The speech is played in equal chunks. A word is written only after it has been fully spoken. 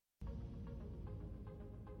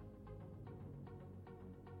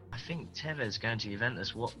think Tevez going to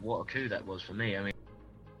Juventus, what a coup that was for me. I mean,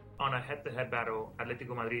 on a head-to-head battle,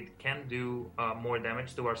 Atletico Madrid can do more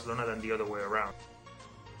damage to Barcelona than the other way around.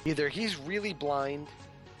 Either he's really blind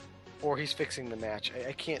or he's fixing the match.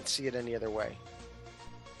 I can't see it any other way.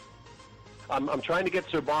 I'm trying to get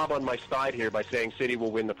Sir Bob on my side here by saying City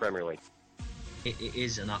will win the Premier League. it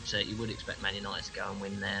is an upset. You would expect Man United to go and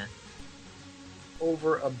win there.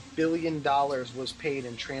 Over $1 billion was paid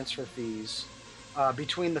in transfer fees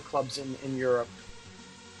between the clubs in Europe.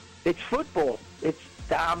 It's football. It's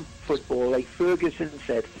damn football. Like Ferguson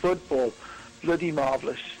said, football. Bloody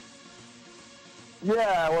marvellous.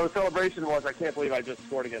 Yeah, well, the celebration was, I can't believe I just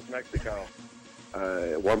scored against Mexico.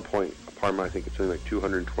 At one point, Parma, I think it's only like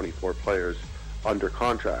 224 players under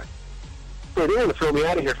contract. Hey, they're going to throw me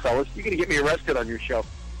out of here, fellas. You're going to get me arrested on your show.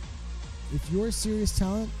 If you're a serious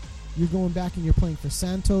talent, you're going back and you're playing for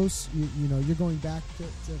Santos. You know, you're going back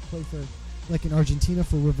to play for, like in Argentina,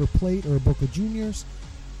 for River Plate or Boca Juniors,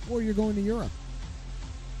 or you're going to Europe.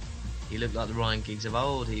 He looked like the Ryan Giggs of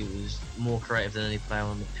old. He was more creative than any player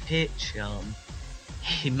on the pitch.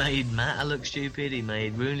 He made Mata look stupid. He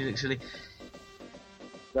made Rooney look silly.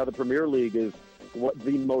 Now, the Premier League is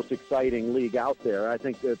the most exciting league out there. I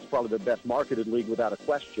think it's probably the best marketed league without a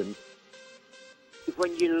question.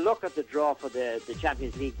 When you look at the draw for the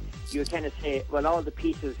Champions League, you kind of say, well, all the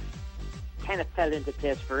pieces kind of fell into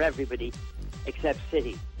place for everybody except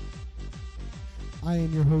City. I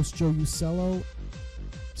am your host, Joe Usello.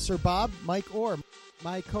 Sir Bob, Mike Orr,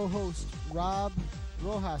 my co-host, Rob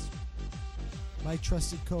Rojas, my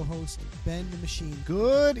trusted co-host, Ben the Machine.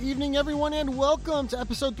 Good evening, everyone, and welcome to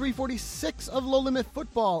episode 346 of Low Limit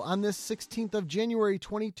Football on this 16th of January,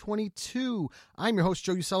 2022. I'm your host,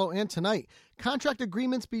 Joe Usello, and tonight, contract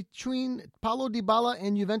agreements between Paulo Dybala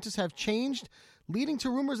and Juventus have changed, leading to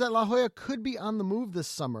rumors that La Jolla could be on the move this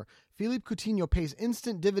summer. Philippe Coutinho pays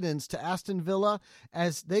instant dividends to Aston Villa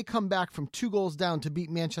as they come back from 2 goals down to beat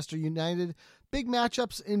Manchester United. Big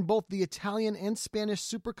matchups in both the Italian and Spanish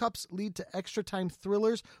Super Cups lead to extra time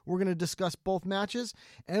thrillers. We're going to discuss both matches,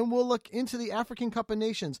 and we'll look into the African Cup of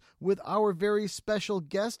Nations with our very special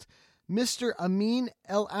guest, Mr. Amin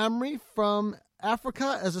El Amri from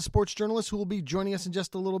Africa, as a sports journalist who will be joining us in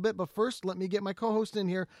just a little bit. But first, let me get my co-host in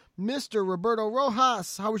here, Mr. Roberto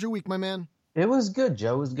Rojas. How was your week, my man? It was good,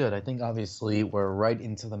 Joe. It was good. I think obviously we're right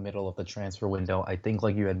into the middle of the transfer window. I think,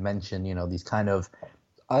 like you had mentioned, you know, these kind of,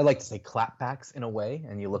 I like to say, clapbacks in a way.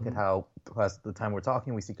 And you look at how, past the time we're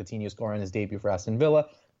talking, we see Coutinho scoring his debut for Aston Villa,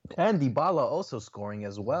 and Dybala also scoring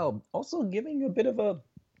as well. Also giving you a bit of a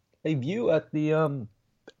view at the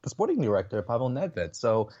sporting director, Pavel Nedved.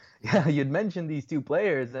 So, yeah, you'd mentioned these two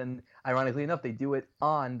players, and ironically enough, they do it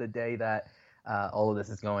on the day that all of this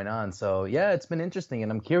is going on. So, yeah, it's been interesting,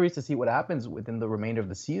 and I'm curious to see what happens within the remainder of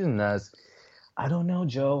the season. As I don't know,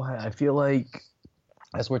 Joe, I feel like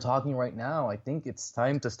as we're talking right now, I think it's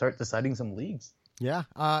time to start deciding some leagues. Yeah,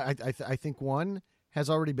 I think one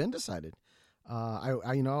has already been decided.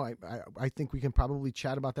 I think we can probably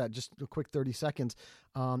chat about that just a quick 30 seconds.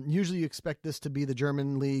 Usually you expect this to be the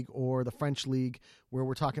German league or the French league where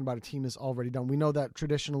we're talking about a team is already done. We know that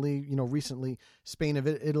traditionally, recently Spain and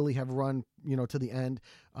Italy have run, to the end.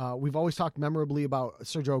 We've always talked memorably about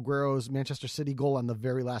Sergio Aguero's Manchester City goal on the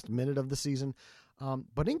very last minute of the season.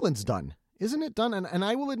 But England's done. Isn't it done? And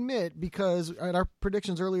I will admit, because at our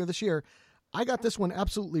predictions earlier this year, I got this one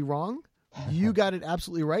absolutely wrong. You got it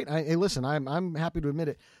absolutely right. Hey, listen, I'm happy to admit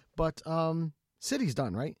it, but City's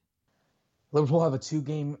done, right? Liverpool have a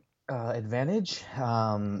 2-game advantage.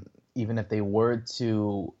 Even if they were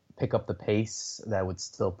to pick up the pace, that would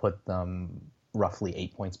still put them roughly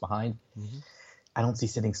 8 points behind. Mm-hmm. I don't see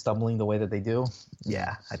City stumbling the way that they do.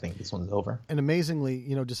 Yeah, I think this one's over. And amazingly,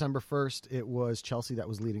 December 1st, it was Chelsea that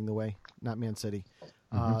was leading the way, not Man City.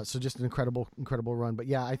 So just an incredible run. But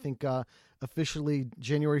yeah, I think officially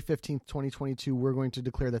January 15th, 2022, we're going to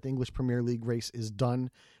declare that the English Premier League race is done.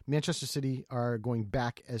 Manchester City are going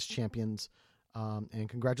back as champions, and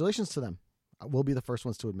congratulations to them. We'll be the first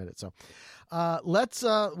ones to admit it. So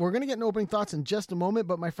we're going to get into opening thoughts in just a moment.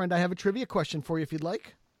 But my friend, I have a trivia question for you if you'd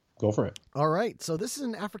like. Go for it. All right. So this is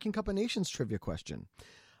an African Cup of Nations trivia question.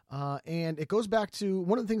 And it goes back to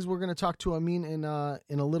one of the things we're going to talk to Amin in a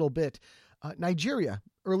little bit. Nigeria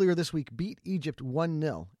earlier this week beat Egypt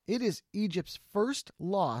 1-0. It is Egypt's first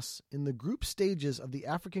loss in the group stages of the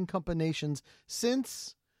African Cup of Nations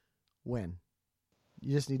since when?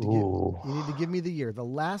 You just need to give me the year. The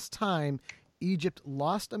last time Egypt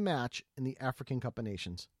lost a match in the African Cup of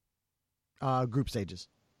Nations group stages.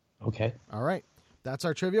 Okay. All right. That's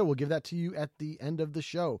our trivia. We'll give that to you at the end of the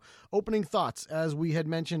show. Opening thoughts, as we had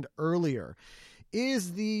mentioned earlier.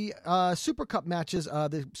 is the Super Cup matches,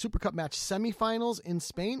 the Super Cup match semifinals in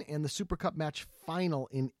Spain and the Super Cup match final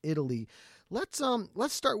in Italy. Let's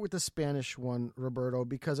start with the Spanish one, Roberto,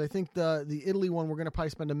 because I think the Italy one we're going to probably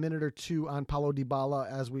spend a minute or two on Paulo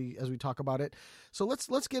Dybala as we talk about it. So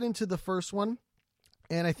let's get into the first one.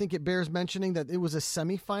 And I think it bears mentioning that it was a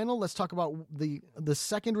semifinal. Let's talk about the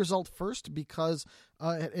second result first because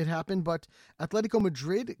it happened. But Atletico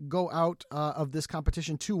Madrid go out of this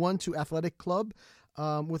competition 2-1 to Athletic Club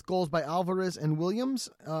with goals by Alvarez and Williams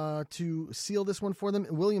to seal this one for them.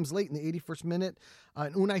 Williams late in the 81st minute.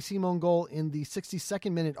 An Unai Simon goal in the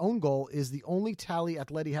 62nd minute own goal is the only tally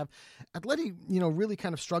Atleti have. Atleti, really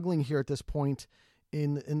kind of struggling here at this point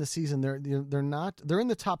in the season. They're in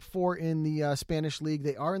the top 4 in the Spanish league.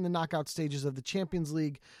 They are in the knockout stages of the Champions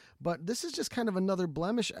League, but this is just kind of another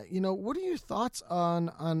blemish. What are your thoughts on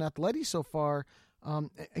Atleti so far?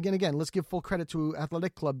 Again, let's give full credit to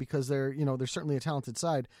Athletic Club because they're certainly a talented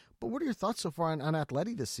side. But what are your thoughts so far on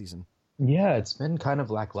Atleti this season? Yeah, it's been kind of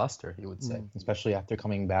lackluster, you would say, especially after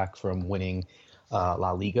coming back from winning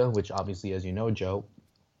La Liga, which obviously, as you know, Joe,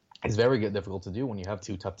 is very difficult to do when you have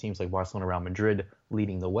two tough teams like Barcelona and Real Madrid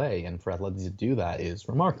leading the way. And for Atleti to do that is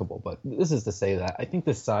remarkable. But this is to say that I think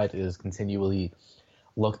this side is continually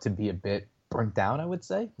looked to be a bit burnt down, I would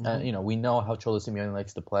say. We know how Cholo Simeone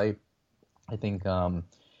likes to play. I think the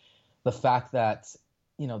fact that,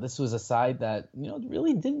 this was a side that,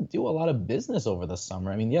 really didn't do a lot of business over the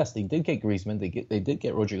summer. I mean, yes, they did get Griezmann. They did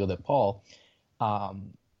get Rodrigo de Paul.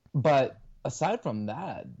 But aside from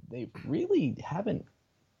that, they really haven't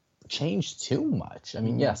changed too much. I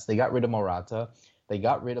mean, yes, they got rid of Morata. They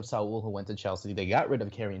got rid of Saul, who went to Chelsea. They got rid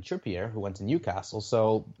of Kieran Trippier, who went to Newcastle.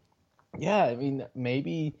 So, yeah, I mean,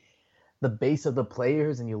 maybe the base of the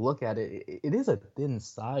players, and you look at it, it is a thin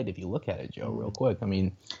side if you look at it, Joe, real quick. I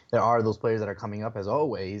mean, there are those players that are coming up as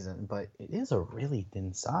always, but it is a really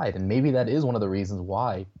thin side, and maybe that is one of the reasons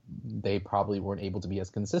why they probably weren't able to be as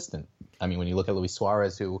consistent. I mean, when you look at Luis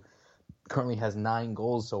Suarez, who currently has 9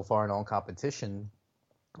 goals so far in all competition,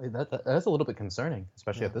 that's a little bit concerning,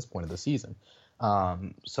 especially at this point of the season.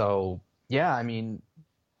 So, yeah, I mean,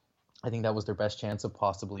 I think that was their best chance of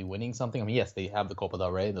possibly winning something. I mean, yes, they have the Copa del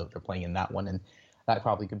Rey. They're playing in that one, and that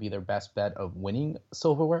probably could be their best bet of winning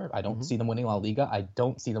silverware. I don't see them winning La Liga. I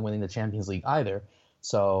don't see them winning the Champions League either.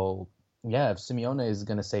 So, yeah, if Simeone is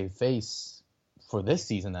going to save face for this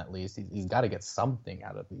season at least, he's got to get something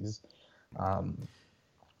out of these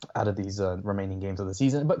remaining games of the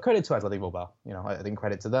season. But credit to Athletic Bilbao. I think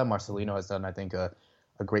credit to them. Marcelino has done, I think, a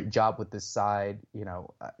great job with this side.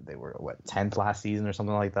 They were 10th last season or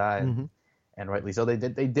something like that, and rightly so. They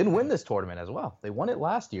did win this tournament as well. They won it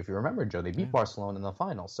last year, if you remember, Joe. They beat Barcelona in the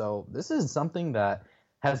final. So this is something that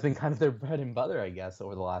has been kind of their bread and butter, I guess,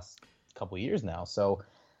 over the last couple of years now. So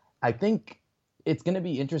I think it's going to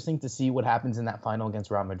be interesting to see what happens in that final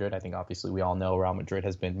against Real Madrid. I think obviously we all know Real Madrid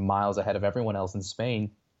has been miles ahead of everyone else in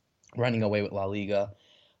Spain, running away with La Liga.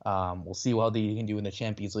 We'll see how they can do in the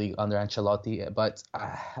Champions League under Ancelotti, but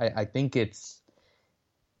I think it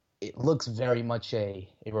looks very much a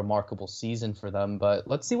remarkable season for them. But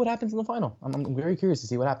let's see what happens in the final. I'm very curious to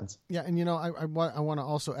see what happens. Yeah, and I want to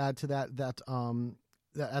also add to that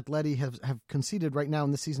Atleti have conceded right now in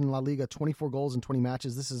this season in La Liga 24 goals in 20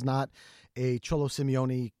 matches. This is not a Cholo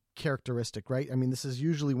Simeone characteristic, right? I mean, this is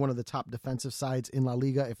usually one of the top defensive sides in La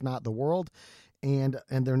Liga, if not the world. And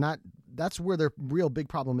they're not. That's where their real big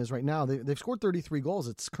problem is right now. They've scored 33 goals.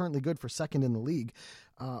 It's currently good for second in the league,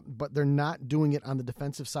 but they're not doing it on the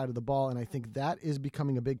defensive side of the ball. And I think that is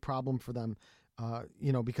becoming a big problem for them.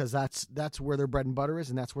 Because that's where their bread and butter is,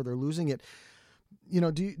 and that's where they're losing it.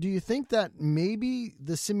 Do you think that maybe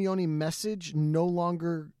the Simeone message no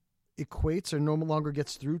longer equates or no longer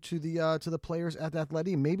gets through to the players at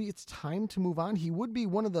Atleti? Maybe it's time to move on. He would be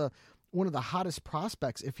one of the hottest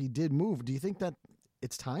prospects if he did move. Do you think that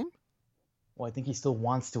it's time? Well, I think he still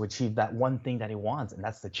wants to achieve that one thing that he wants, and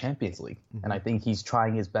that's the Champions League. And I think he's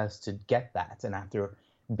trying his best to get that. And after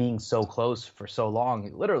being so close for so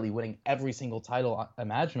long, literally winning every single title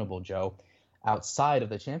imaginable, Joe, outside of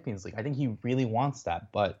the Champions League, I think he really wants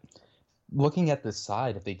that. But looking at this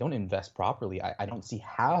side, if they don't invest properly, I don't see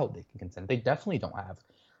how they can contend. They definitely don't have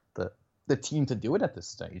the team to do it at this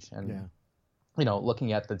stage. And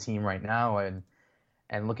looking at the team right now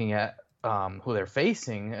and looking at who they're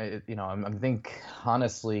facing, I think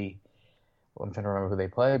honestly, I'm trying to remember who they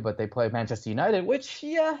play, but they play Manchester United, which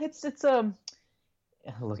it's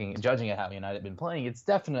judging at how United have been playing, it's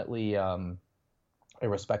definitely a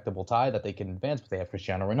respectable tie that they can advance. But they have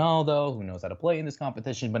Cristiano Ronaldo, who knows how to play in this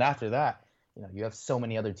competition. But after that, you have so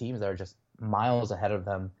many other teams that are just miles ahead of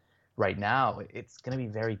them right now. It's going to be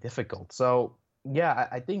very difficult. So Yeah,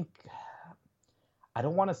 I think I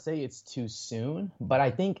don't want to say it's too soon, but I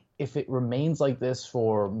think if it remains like this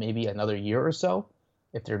for maybe another year or so,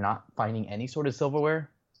 if they're not finding any sort of silverware,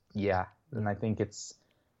 yeah, then I think it's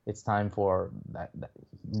time for that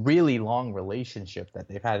really long relationship that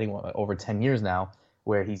they've had over 10 years now,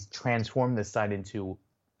 where he's transformed this side into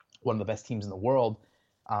one of the best teams in the world,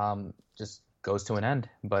 just goes to an end.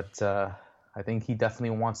 But I think he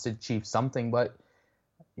definitely wants to achieve something. But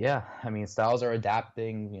yeah, I mean, styles are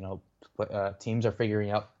adapting. Teams are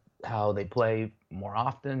figuring out how they play more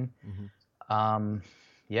often. Mm-hmm.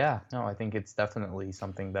 I think it's definitely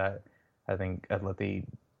something that I think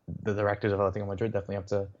the directors of Atletico Madrid definitely have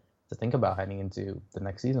to think about heading into the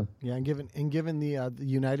next season. Yeah, and given the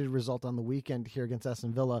United result on the weekend here against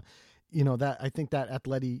Aston Villa, that I think that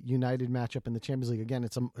Atleti United matchup in the Champions League, again,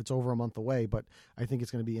 it's over a month away, but I think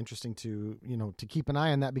it's going to be interesting to keep an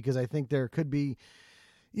eye on that, because I think there could be,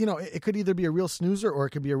 it could either be a real snoozer or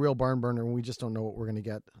it could be a real barn burner, and we just don't know what we're going to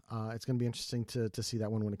get. It's going to be interesting to see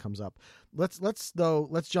that one when it comes up. Let's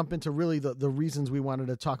jump into really the reasons we wanted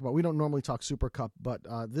to talk about. We don't normally talk Super Cup, but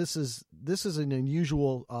this is an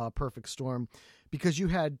unusual perfect storm, because you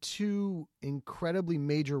had two incredibly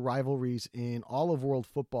major rivalries in all of world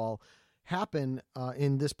football happen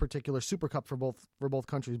in this particular Super Cup for both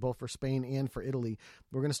countries, both for Spain and for Italy.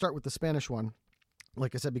 We're going to start with the Spanish one,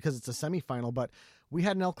 like I said, because it's a semifinal, but we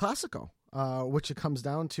had an El Clasico, which it comes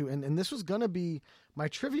down to, and this was going to be my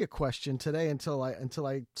trivia question today until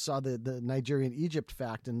I saw the Nigerian-Egypt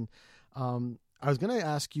fact, and I was going to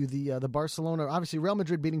ask you the Barcelona, obviously Real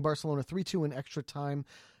Madrid beating Barcelona 3-2 in extra time.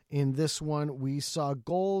 In this one, we saw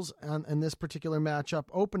goals in this particular matchup,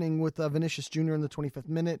 opening with Vinicius Jr. in the 25th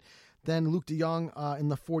minute, then Luke de Jong in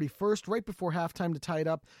the 41st, right before halftime to tie it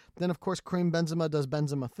up. Then, of course, Karim Benzema does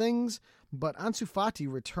Benzema things, but Ansu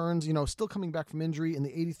Fati returns, still coming back from injury in the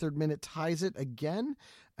 83rd minute, ties it again.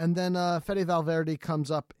 And then Fede Valverde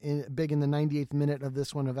comes up big in the 98th minute of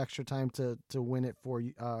this one of extra time to win it for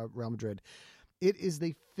Real Madrid. It is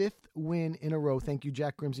the fifth win in a row. Thank you,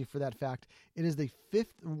 Jack Grimsey, for that fact. It is the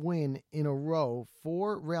fifth win in a row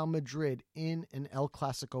for Real Madrid in an El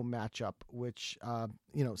Clasico matchup, which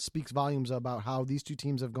speaks volumes about how these two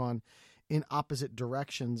teams have gone in opposite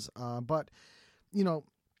directions. But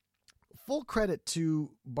full credit to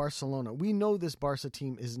Barcelona. We know this Barca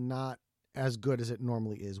team is not as good as it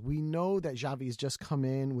normally is. We know that Xavi has just come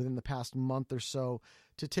in within the past month or so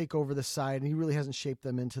to take over the side, and he really hasn't shaped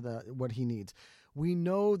them into what he needs. We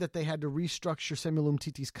know that they had to restructure Samuel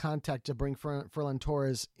Umtiti's contract to bring Ferran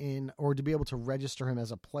Torres in, or to be able to register him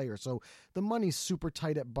as a player. So the money's super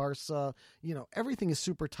tight at Barca. Everything is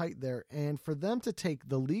super tight there. And for them to take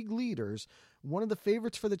the league leaders, one of the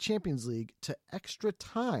favorites for the Champions League, to extra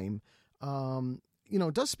time,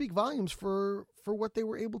 does speak volumes for what they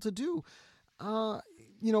were able to do.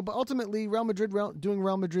 But ultimately Real Madrid doing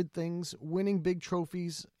Real Madrid things, winning big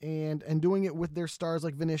trophies, and doing it with their stars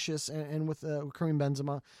like Vinicius and with Karim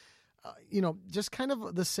Benzema. Just kind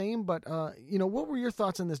of the same, but what were your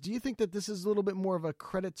thoughts on this? Do you think that this is a little bit more of a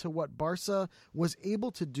credit to what Barca was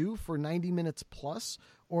able to do for 90 minutes plus,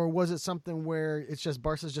 or was it something where it's just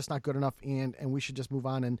Barca's just not good enough and we should just move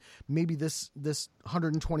on, and maybe this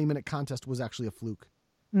 120-minute contest was actually a fluke?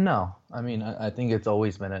 No, I mean, I think it's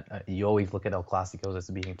always been you always look at El Clasicos as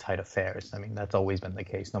being tight affairs. I mean, that's always been the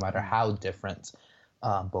case, no matter how different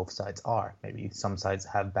both sides are. Maybe some sides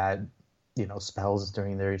have bad, spells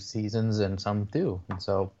during their seasons, and some do. And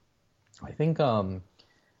so, I think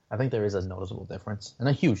there is a noticeable difference, and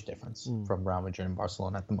a huge difference from Real Madrid and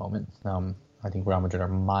Barcelona at the moment. I think Real Madrid are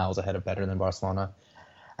miles ahead of better than Barcelona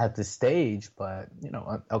at this stage, but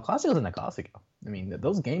El Clasico is an El Clasico. I mean,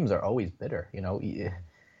 those games are always bitter.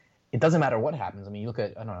 It doesn't matter what happens. I mean, you look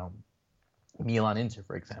at, Milan-Inter,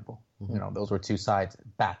 for example. Mm-hmm. Those were two sides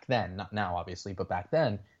back then, not now, obviously, but back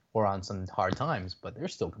then were on some hard times, but they're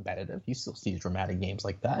still competitive. You still see dramatic games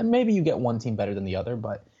like that. And maybe you get one team better than the other,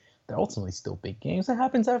 but they're ultimately still big games. It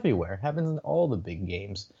happens everywhere. It happens in all the big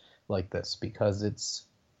games like this, because it's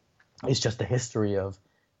just the history of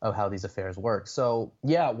how these affairs work. So,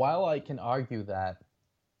 yeah, while I can argue that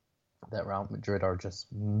Real Madrid are just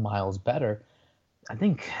miles better, I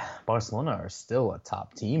think Barcelona are still a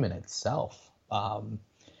top team in itself.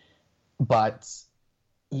 But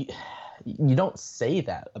you don't say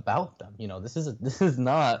that about them. This is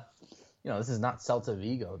not Celta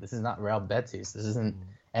Vigo. This is not Real Betis. This isn't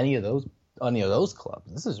any of those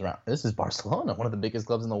clubs. This is Barcelona, one of the biggest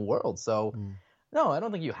clubs in the world. So no, I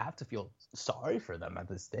don't think you have to feel sorry for them at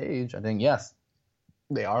this stage. I think, yes,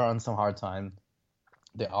 they are on some hard time.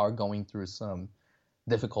 They are going through some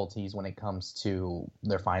difficulties when it comes to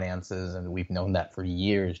their finances, and we've known that for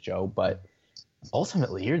years, Joe. But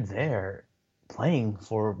ultimately you're there playing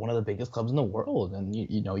for one of the biggest clubs in the world, and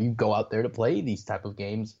you go out there to play these type of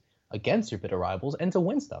games against your bitter rivals and to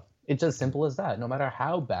win stuff. It's as simple as that, no matter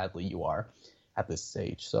how badly you are at this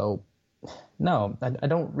stage. So no, I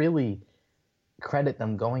don't really credit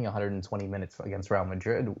them going 120 minutes against Real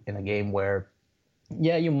Madrid in a game where,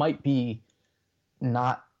 yeah, you might be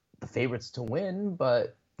not the favorites to win,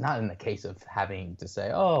 but not in the case of having to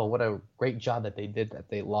say, oh, what a great job that they did, that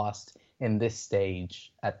they lost in this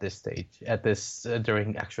stage,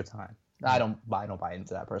 during extra time. I don't buy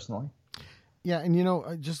into that personally. Yeah,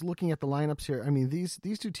 and just looking at the lineups here, I mean,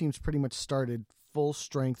 these two teams pretty much started full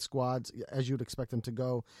strength squads as you'd expect them to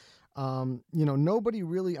go. Nobody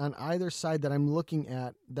really on either side that I'm looking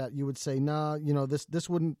at that you would say, nah, this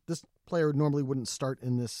player normally wouldn't start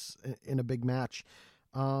in a big match.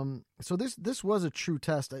 So this was a true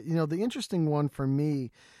test. The interesting one for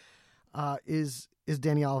me is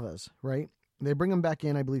Dani Alves, right? They bring him back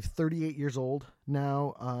in, I believe, 38 years old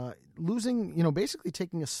now, losing, basically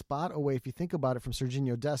taking a spot away, if you think about it, from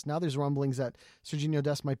Sergiño Dest. Now there's rumblings that Sergiño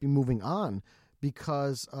Dest might be moving on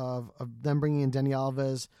because of them bringing in Dani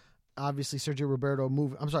Alves. Obviously,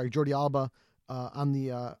 Jordi Alba on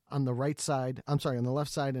the right side. I'm sorry, on the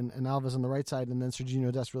left side, and Alves on the right side, and then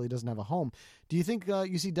Sergiño Dest really doesn't have a home. Do you think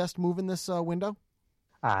you see Dest move in this window?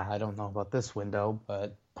 I don't know about this window,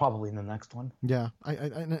 but probably in the next one. Yeah,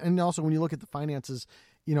 and also when you look at the finances,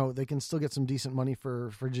 they can still get some decent money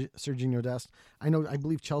for Sergiño Dest. I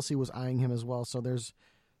believe Chelsea was eyeing him as well, so there's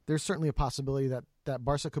certainly a possibility that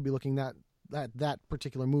Barca could be looking at that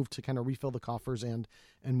particular move to kind of refill the coffers and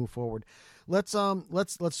move forward. Let's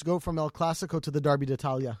go from El Clasico to the Derby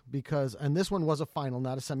d'Italia, and this one was a final,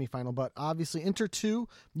 not a semifinal, but obviously Inter 2,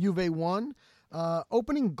 Juve 1.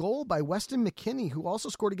 Opening goal by Weston McKennie, who also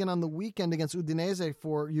scored again on the weekend against Udinese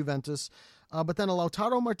for Juventus. But then a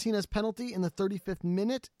Lautaro Martinez penalty in the 35th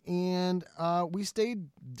minute, and we stayed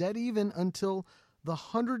dead even until the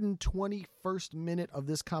 121st minute of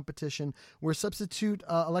this competition, where substitute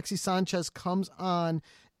Alexis Sanchez comes on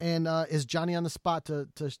and is Johnny on the spot to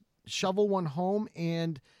shovel one home,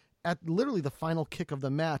 and at literally the final kick of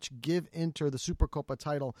the match, give Inter the Supercoppa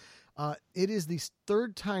title. It is the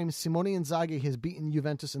third time Simone Inzaghi has beaten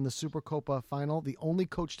Juventus in the Supercoppa final, the only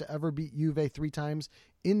coach to ever beat Juve 3 times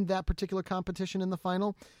in that particular competition in the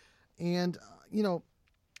final. And,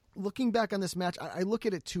 looking back on this match, I look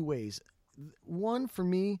at it two ways. One, for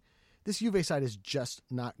me, this Juve side is just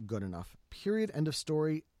not good enough. Period. End of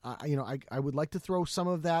story. I would like to throw some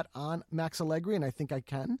of that on Max Allegri, and I think I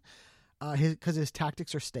can. Because his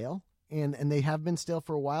tactics are stale, and they have been stale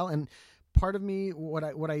for a while. And part of me, what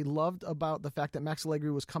I loved about the fact that Max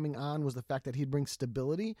Allegri was coming on was the fact that he'd bring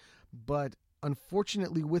stability. But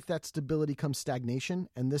unfortunately, with that stability comes stagnation,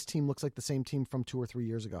 and this team looks like the same team from 2 or 3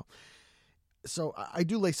 years ago. So I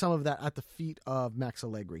do lay some of that at the feet of Max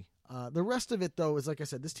Allegri. The rest of it, though, is, like I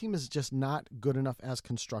said, this team is just not good enough as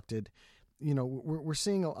constructed. We're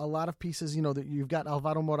seeing a lot of pieces, that you've got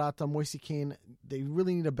Alvaro Morata, Moise Kean. They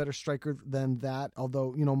really need a better striker than that,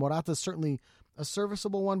 although, Morata is certainly a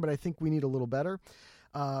serviceable one, but I think we need a little better.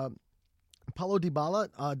 Paulo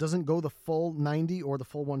Dybala doesn't go the full 90 or the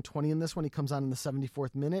full 120 in this one. He comes on in the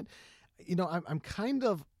 74th minute. I'm kind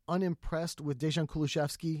of unimpressed with Dejan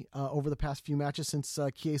Kulusevski over the past few matches since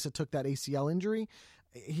Chiesa took that ACL injury.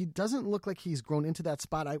 He doesn't look like he's grown into that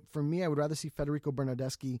spot. For me, I would rather see Federico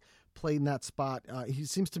Bernardeschi play in that spot. He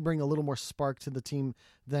seems to bring a little more spark to the team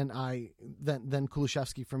than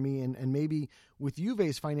Kulusevski for me. And maybe with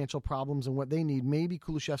Juve's financial problems and what they need, maybe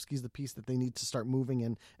Kulusevski's the piece that they need to start moving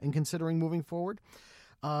and considering moving forward.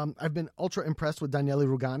 I've been ultra impressed with Daniele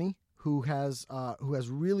Rugani, who has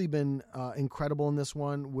really been incredible in this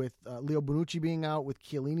one, with Leo Bonucci being out, with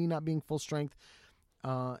Chiellini not being full strength.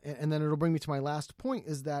 And then it'll bring me to my last point,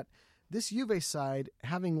 is that this Juve side,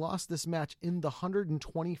 having lost this match in the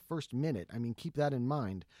 121st minute, I mean, keep that in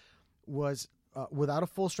mind, was without a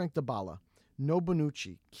full-strength Dybala, no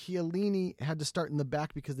Bonucci. Chiellini had to start in the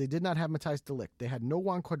back because they did not have Matthijs de Ligt. They had no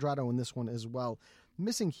Juan Cuadrado in this one as well,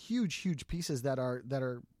 missing huge pieces that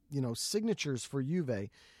are signatures for Juve.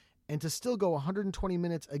 And to still go 120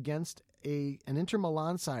 minutes against an Inter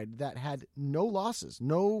Milan side that had no losses,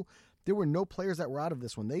 there were no players that were out of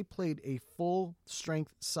this one. They played a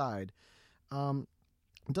full-strength side. It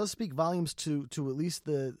does speak volumes to at least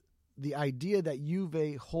the idea that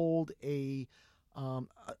Juve hold a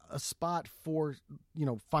spot for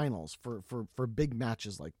finals for big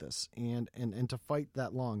matches like this and to fight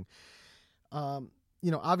that long.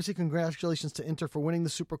 Obviously, congratulations to Inter for winning the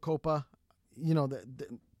Supercoppa.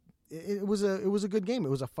 It was a good game. It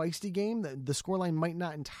was a feisty game. The scoreline might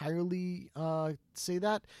not entirely say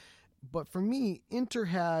that. But for me, Inter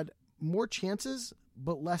had more chances,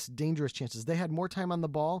 but less dangerous chances. They had more time on the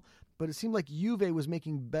ball, but it seemed like Juve was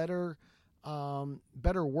making better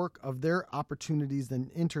work of their opportunities than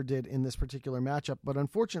Inter did in this particular matchup. But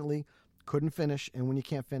unfortunately, couldn't finish. And when you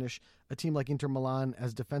can't finish, a team like Inter Milan,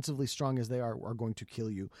 as defensively strong as they are going to kill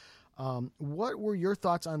you. What were your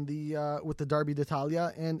thoughts on with the Derby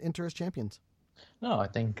d'Italia and Inter as champions? No, I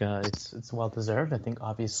think it's well deserved. I think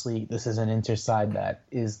obviously this is an Inter side that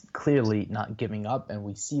is clearly not giving up, and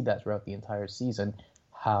we see that throughout the entire season,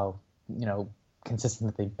 how consistent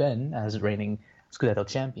that they've been as reigning Scudetto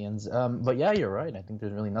champions. But yeah, you're right. I think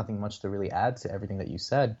there's really nothing much to really add to everything that you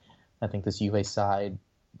said. I think this Juve side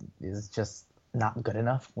is just not good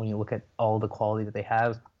enough when you look at all the quality that they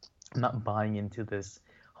have. I'm not buying into this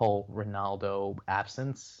whole Ronaldo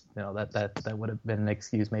absence. That would have been an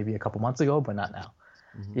excuse maybe a couple months ago, but not now.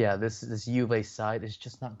 Mm-hmm. Yeah, this Juve side is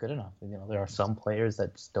just not good enough. There are some players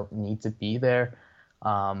that just don't need to be there.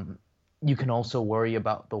 You can also worry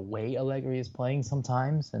about the way Allegri is playing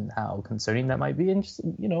sometimes and how concerning that might be. And just,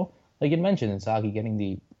 like you mentioned, Inzaghi getting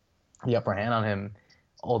the upper hand on him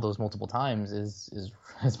all those multiple times is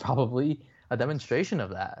probably a demonstration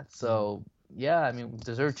of that. So yeah, I mean,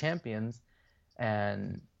 deserved champions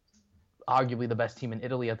and arguably the best team in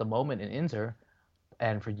Italy at the moment in Inter.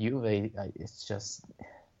 And for Juve, it's just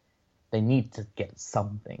they need to get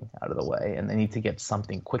something out of the way, and they need to get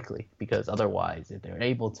something quickly, because otherwise, if they're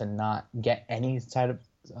able to not get any type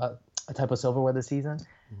of silverware this season,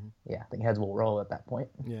 yeah, I think heads will roll at that point.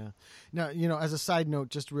 Yeah. Now, as a side note,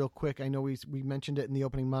 just real quick, I know we mentioned it in the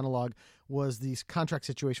opening monologue, was the contract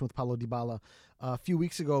situation with Paulo Dybala. A few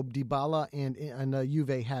weeks ago, Dybala and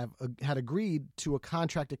Juve had agreed to a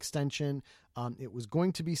contract extension. It was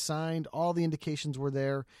going to be signed. All the indications were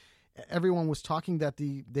there. Everyone was talking that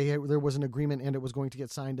there was an agreement and it was going to get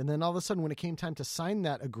signed. And then all of a sudden, when it came time to sign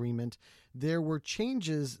that agreement, there were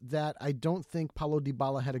changes that I don't think Paulo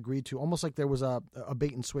Dybala had agreed to, almost like there was a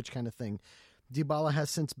bait and switch kind of thing. Dybala has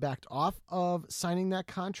since backed off of signing that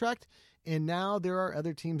contract, and now there are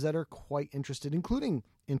other teams that are quite interested, including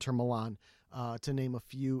Inter Milan, to name a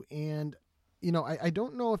few. And, I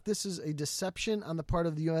don't know if this is a deception on the part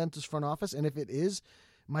of the Juventus front office, and if it is,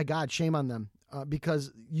 my God, shame on them. But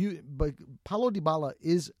Paulo Dybala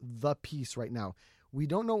is the piece right now. We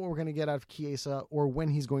don't know what we're going to get out of Chiesa or when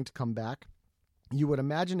he's going to come back. You would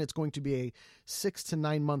imagine it's going to be a 6 to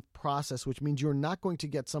 9 month process, which means you're not going to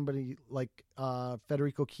get somebody like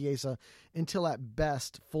Federico Chiesa until at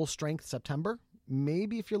best full strength September,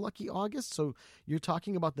 maybe if you're lucky August. So you're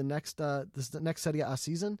talking about the next Serie A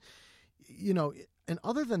season. And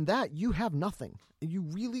other than that, you have nothing. You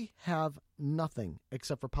really have nothing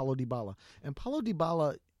except for Paulo Dybala. And Paulo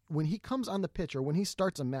Dybala, when he comes on the pitch or when he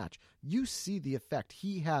starts a match, you see the effect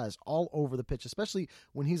he has all over the pitch, especially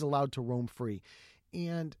when he's allowed to roam free.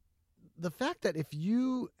 And the fact that if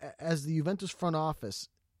you, as the Juventus front office,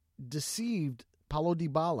 deceived Paulo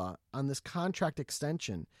Dybala on this contract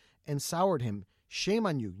extension and soured him, shame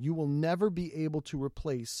on you. You will never be able to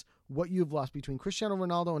replace what you've lost between Cristiano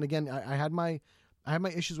Ronaldo. And again, I had my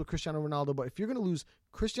issues with Cristiano Ronaldo, but if you're going to lose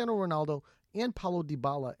Cristiano Ronaldo and Paulo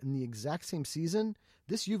Dybala in the exact same season,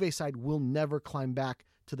 this Juve side will never climb back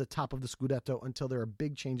to the top of the Scudetto until there are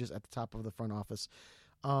big changes at the top of the front office.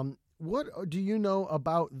 What do you know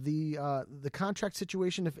about the contract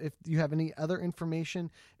situation, if you have any other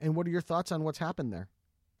information, and what are your thoughts on what's happened there?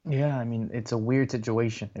 Yeah, I mean, it's a weird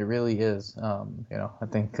situation. It really is. I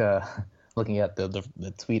think looking at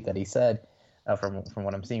the tweet that he said, from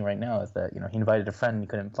what I'm seeing right now, is that he invited a friend and he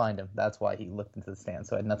couldn't find him. That's why he looked into the stand.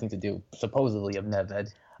 So it had nothing to do supposedly of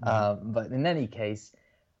Nedved. But in any case,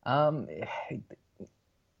 I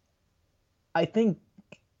think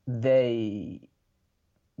they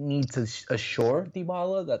need to assure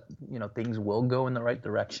Dybala that things will go in the right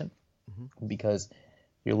direction, because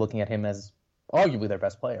you're looking at him as arguably their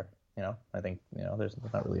best player. I think there's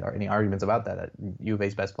not really any arguments about that.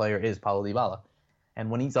 Juve's best player is Paulo Dybala, and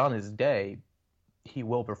when he's on his day, he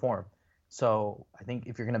will perform. So I think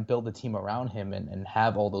if you're going to build a team around him and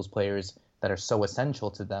have all those players that are so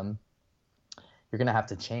essential to them, you're going to have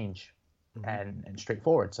to change and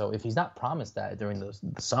straightforward. So if he's not promised that during the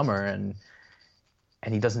summer and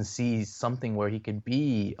he doesn't see something where he could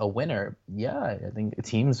be a winner, yeah, I think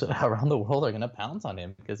teams around the world are going to pounce on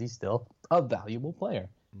him because he's still a valuable player.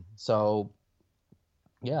 So,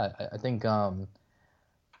 yeah, I think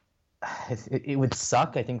it would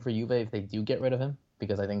suck, I think, for Juve if they do get rid of him,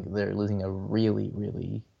 because I think they're losing a really,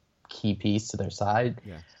 really key piece to their side.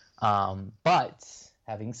 Yeah. But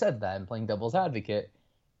having said that, and playing devil's advocate,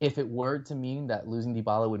 if it were to mean that losing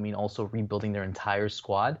Dybala would mean also rebuilding their entire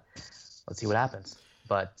squad, let's see what happens.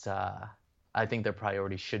 but I think their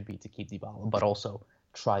priority should be to keep Dybala, but also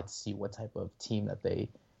try to see what type of team that they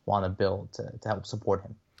want to build to help support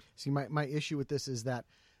him. See, my issue with this is that,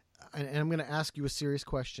 and I'm going to ask you a serious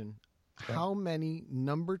question. Okay. How many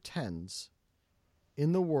number 10s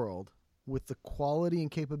in the world with the quality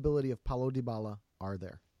and capability of Paulo Dybala are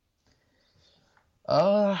there?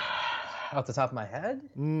 Off the top of my head?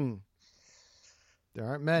 There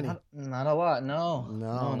aren't many. Not a lot, no,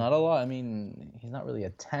 not a lot. I mean, he's not really a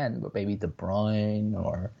 10, but maybe De Bruyne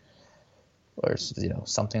or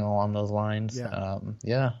something along those lines.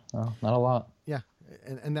 Yeah, not a lot. Yeah,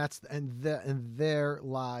 and there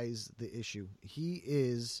lies the issue. He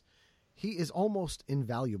is almost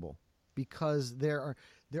invaluable because there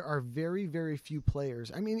are very, very few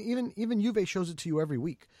players. I mean, even Juve shows it to you every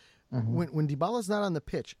week. Mm-hmm. When Dybala's not on the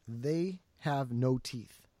pitch, they have no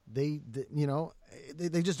teeth. They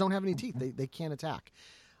just don't have any teeth. They can't attack.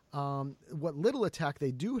 What little attack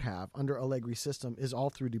they do have under Allegri's system is all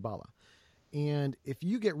through Dybala. And if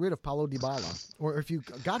you get rid of Paulo Dybala, or if you,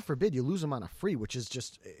 God forbid, you lose him on a free, which is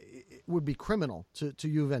just, it would be criminal to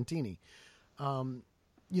Juventini,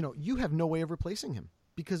 you have no way of replacing him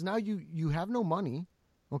because now you have no money,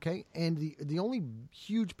 okay? And the only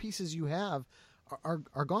huge pieces you have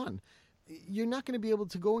are gone. You're not going to be able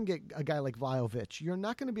to go and get a guy like Vlahovic. You're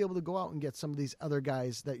not going to be able to go out and get some of these other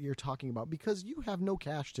guys that you're talking about because you have no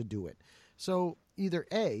cash to do it. So either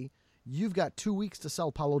A, you've got 2 weeks to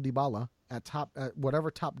sell Paulo Dybala at whatever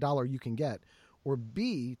top dollar you can get, or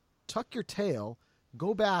B, tuck your tail,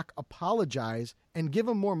 go back, apologize, and give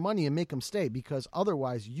him more money and make him stay because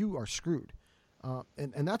otherwise you are screwed.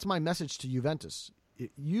 And that's my message to Juventus.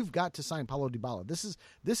 You've got to sign Paulo Dybala.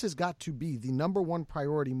 This has got to be the number one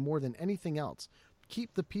priority more than anything else.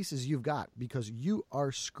 Keep the pieces you've got because you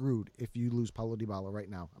are screwed if you lose Paulo Dybala right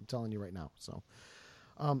now. I'm telling you right now. So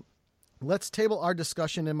let's table our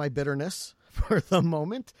discussion and my bitterness for the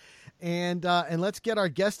moment. And let's get our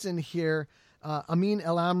guest in here. Amin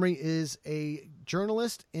El Amri is a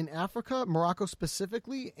journalist in Africa, Morocco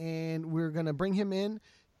specifically, and we're going to bring him in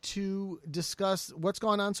to discuss what's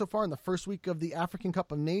gone on so far in the first week of the African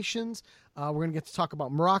Cup of Nations. We're going to get to talk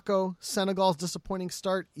about Morocco, Senegal's disappointing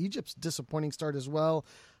start, Egypt's disappointing start as well.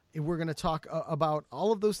 We're going to talk about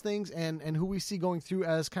all of those things and who we see going through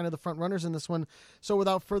as kind of the front runners in this one. So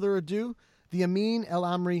without further ado, the Amin El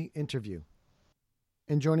Amri interview.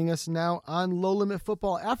 And joining us now on Low Limit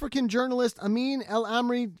Football, African journalist Amin El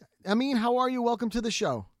Amri. Amin, how are you? Welcome to the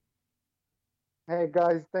show. Hey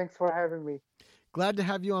guys, thanks for having me. Glad to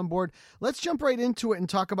have you on board. Let's jump right into it and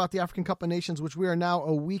talk about the African Cup of Nations, which we are now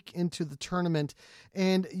a week into the tournament.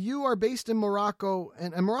 And you are based in Morocco,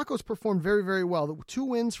 and Morocco's performed very, very well. 2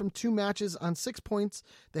 wins from 2 matches on 6 points.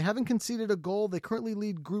 They haven't conceded a goal. They currently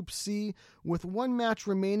lead Group C with 1 match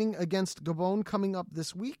remaining against Gabon coming up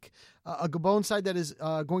this week. A Gabon side that is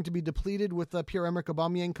going to be depleted with Pierre-Emerick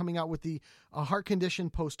Aubameyang coming out with the heart condition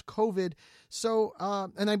post-COVID. So,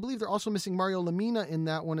 and I believe they're also missing Mario Lemina in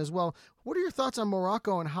that one as well. What are your thoughts on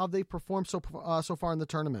Morocco and how they performed so far in the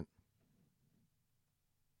tournament?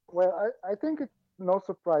 Well, I think it's no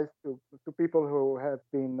surprise to people who have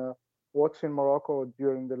been watching Morocco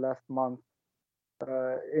during the last month.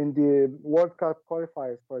 In the World Cup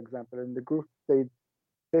qualifiers, for example, in the group stage,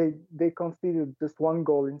 they conceded just 1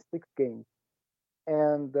 goal in 6 games,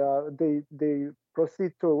 and they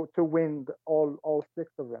proceed to win all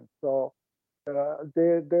 6 of them. So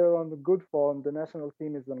they're on a good form. The national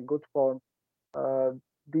team is on good form.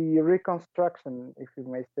 The reconstruction, if you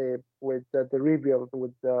may say, with the rebuild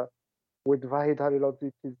with Vahid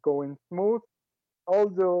Halilovic is going smooth.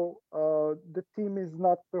 Although the team is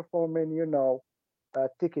not performing,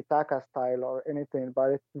 tiki-taka style or anything,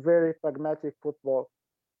 but it's very pragmatic football.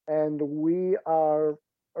 And we are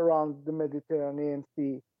around the Mediterranean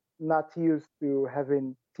Sea, not used to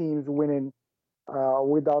having teams winning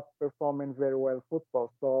without performing very well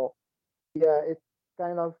football. So, yeah, it's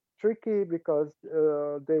kind of tricky because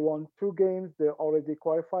they won 2 games. They're already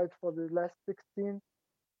qualified for the last 16,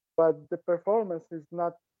 but the performance is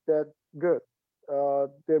not that good.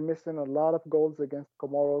 They're missing a lot of goals against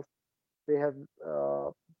Comoros. They have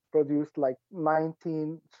produced like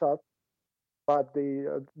 19 shots, but they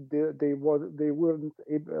weren't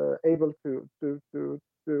able to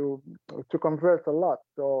convert a lot.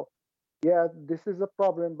 So yeah, this is a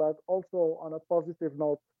problem. But also on a positive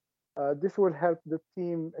note, this will help the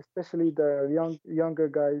team, especially the younger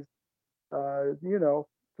guys, to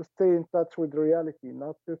stay in touch with reality,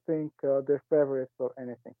 not to think they're favorites or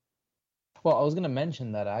anything. Well, I was going to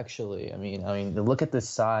mention that actually. I mean, look at this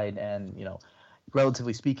side, and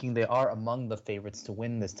relatively speaking, they are among the favorites to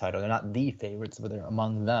win this title. They're not the favorites, but they're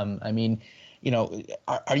among them. I mean,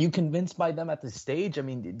 are you convinced by them at this stage? I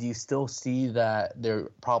mean, do you still see that they're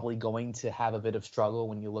probably going to have a bit of struggle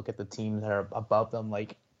when you look at the teams that are above them,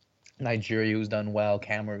 like Nigeria, who's done well,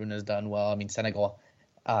 Cameroon has done well. I mean, Senegal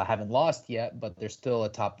haven't lost yet, but they're still a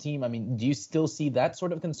top team. I mean, do you still see that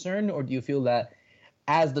sort of concern, or do you feel that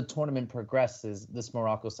as the tournament progresses, this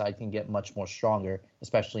Morocco side can get much more stronger,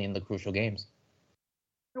 especially in the crucial games?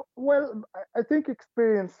 Well, I think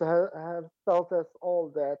experience has taught us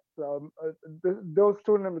all that those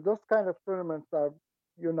tournaments, those kind of tournaments are,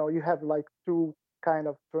 you have like two kind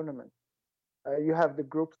of tournaments. You have the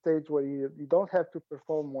group stage where you don't have to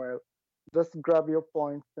perform well, just grab your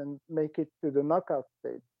points and make it to the knockout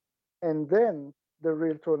stage. And then the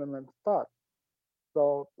real tournament starts.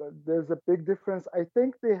 So there's a big difference. I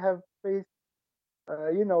think they have faced,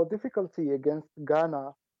 difficulty against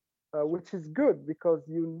Ghana, which is good because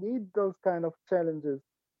you need those kind of challenges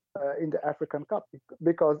in the African Cup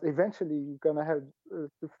because eventually you're gonna have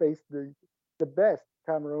to face the best: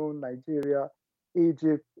 Cameroon, Nigeria,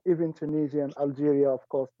 Egypt, even Tunisia and Algeria. Of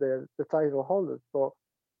course, they're the title holders. So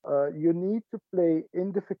you need to play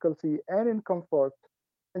in difficulty and in comfort,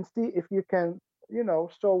 and see if you can,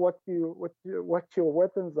 show what your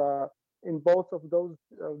weapons are in both of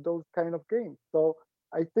those kind of games. So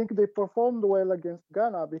I think they performed well against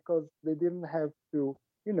Ghana because they didn't have to,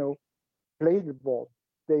 play the ball.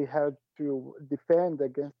 They had to defend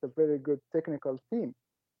against a very good technical team.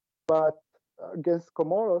 But against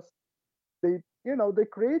Comoros, they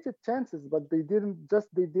created chances, but they didn't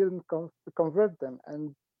convert them.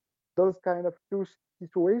 And those kind of two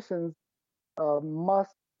situations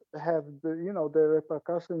must have the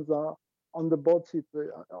repercussions on the board sheet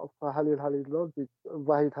of Vahid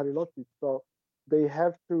Halilovic. So they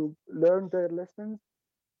have to learn their lessons.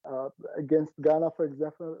 Against Ghana, for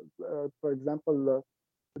example,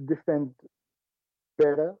 defend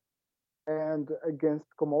better, and against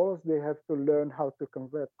Comoros, they have to learn how to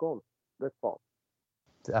convert goals. That's all.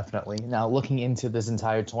 Definitely. Now, looking into this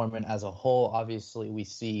entire tournament as a whole, obviously we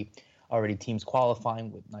see already teams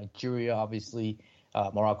qualifying with Nigeria, obviously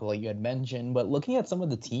Morocco, like you had mentioned, but looking at some of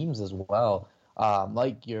the teams as well,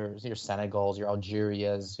 like your Senegals, your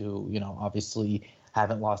Algerias, who obviously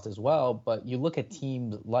haven't lost as well, but you look at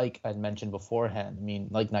teams like I mentioned beforehand, I mean,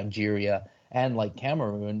 like Nigeria and like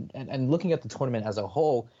Cameroon, and looking at the tournament as a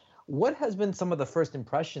whole, what has been some of the first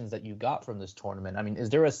impressions that you got from this tournament? I mean, is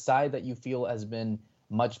there a side that you feel has been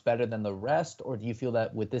much better than the rest, or do you feel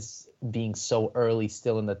that with this being so early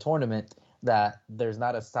still in the tournament that there's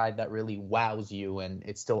not a side that really wows you and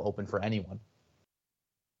it's still open for anyone?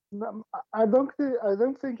 I don't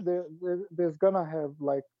think there's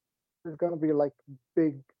gonna be like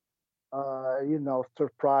big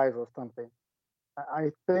surprise or something.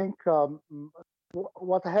 I think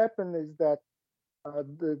what happened is that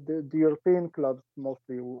the European clubs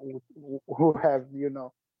mostly who have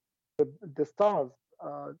the stars,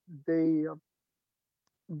 they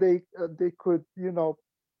could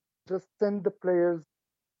just send the players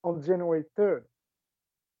on January 3rd.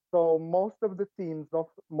 So most of the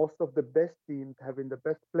best teams having the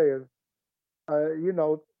best players,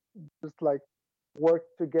 just like work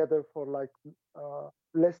together for like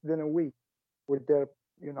less than a week with their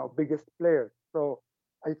biggest players. So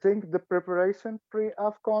I think the preparation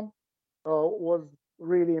pre-AFCON was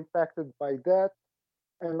really impacted by that,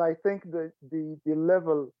 and I think the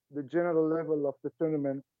general level of the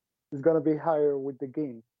tournament is going to be higher with the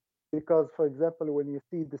games, because for example, when you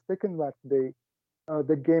see the second match day,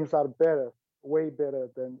 the games are better, way better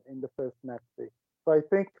than in the first match day. So I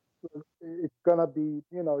think it's gonna be,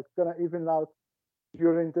 it's gonna even out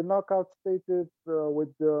during the knockout stages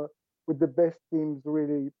with the best teams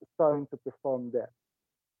really starting to perform there.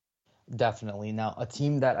 Definitely. Now, a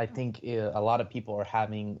team that I think a lot of people are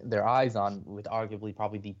having their eyes on, with arguably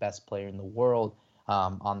probably the best player in the world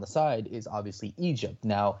on the side, is obviously Egypt.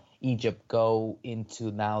 Now, Egypt go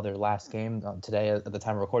into now their last game today. At the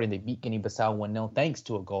time of recording, they beat Guinea-Bissau 1-0 thanks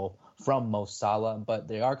to a goal from Mo Salah, but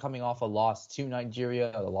they are coming off a loss to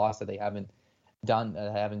Nigeria, a loss that they haven't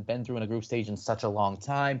been through in a group stage in such a long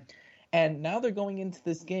time. And now they're going into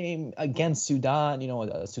this game against Sudan,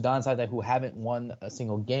 a Sudan side who haven't won a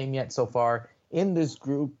single game yet so far in this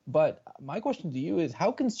group. But my question to you is,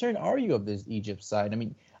 how concerned are you of this Egypt side? I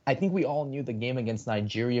mean, I think we all knew the game against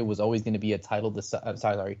Nigeria was always going to be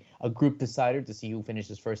a group decider to see who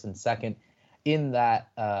finishes first and second in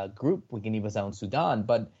that group with Guinea-Bissau and Sudan.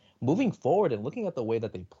 But moving forward and looking at the way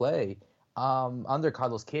that they play under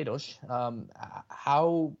Carlos Queiroz,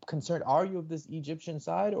 how concerned are you of this Egyptian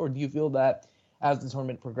side, or do you feel that as the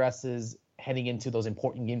tournament progresses heading into those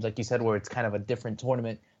important games, like you said, where it's kind of a different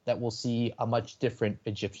tournament, that we'll see a much different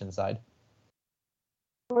Egyptian side?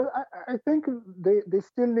 Well, I think they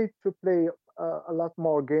still need to play a lot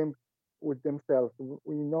more games with themselves.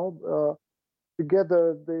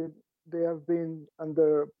 Together they have been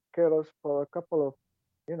under Keros for a couple of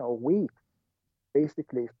weeks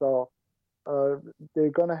basically. So they're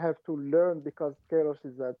gonna have to learn because Keros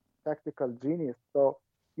is a tactical genius. So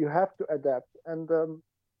you have to adapt. And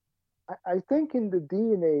I think in the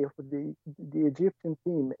DNA of the Egyptian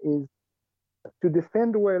team is to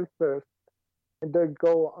defend well first and then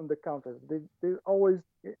go on the counters. They always,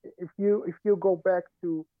 if you go back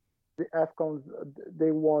to the AFCONs,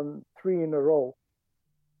 they won 3 in a row.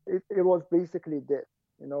 It was basically this,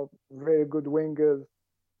 very good wingers,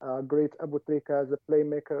 great Abu Trika as a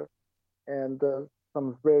playmaker, and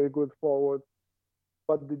some very good forwards.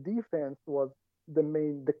 But the defense was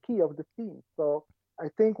the key of the team. So I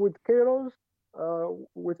think with Keros,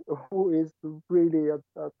 who is really a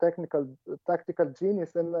tactical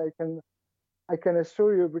genius, and I can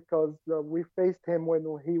assure you because we faced him when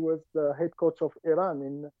he was the head coach of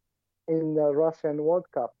Iran in Russian World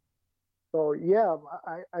Cup. So yeah,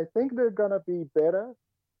 I think they're gonna be better.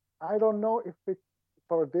 I don't know if it's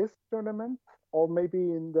for this tournament or maybe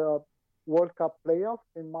in the World Cup playoff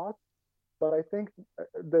in March, but I think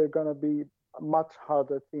they're gonna be a much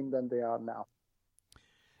harder team than they are now.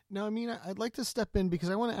 Now, I'd like to step in because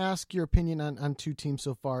I want to ask your opinion on 2 teams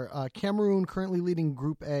so far. Cameroon currently leading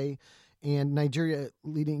Group A and Nigeria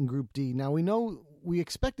leading Group D. Now, we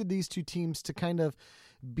expected these 2 teams to kind of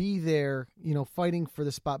be there, fighting for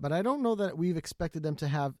the spot, but I don't know that we've expected them to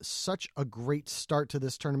have such a great start to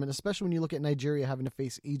this tournament, especially when you look at Nigeria having to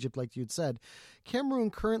face Egypt, like you'd said.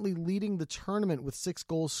 Cameroon currently leading the tournament with 6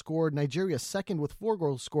 goals scored, Nigeria second with 4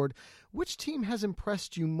 goals scored. Which team has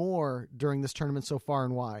impressed you more during this tournament so far,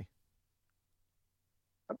 and why?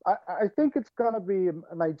 I think it's going to be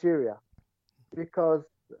Nigeria because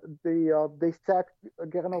they sacked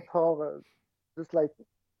Gernot Hor just like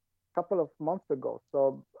couple of months ago.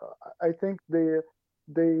 So I think they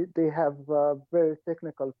have a very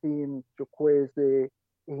technical team. Chukwueze,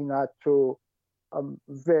 Iheanacho,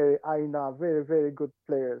 very, very good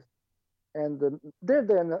players. And they're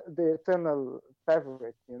the eternal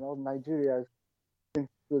favorite. Nigeria since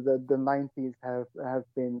the 90s have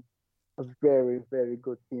been a very, very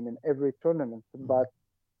good team in every tournament. But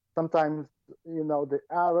sometimes, the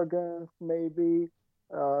arrogance maybe,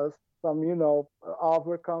 some,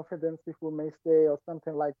 overconfidence, if we may say, or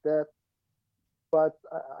something like that. But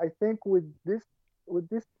I think with this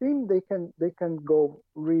team, they can go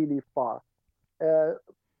really far.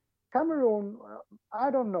 Cameroon, I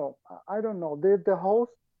don't know. They're the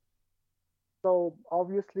host, so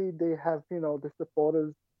obviously they have the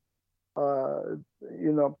supporters,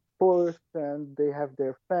 pushed, and they have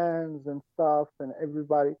their fans and stuff and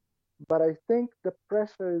everybody. But I think the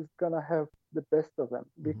pressure is gonna have the best of them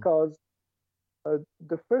because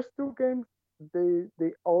the first 2 games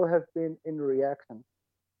they all have been in reaction.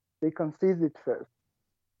 They conceded first,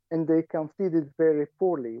 and they conceded very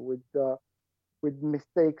poorly with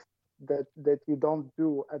mistakes that you don't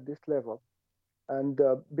do at this level. And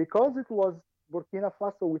because it was Burkina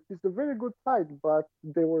Faso, which is a very good side, but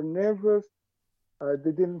they were nervous.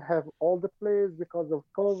 They didn't have all the players because of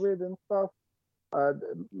COVID and stuff.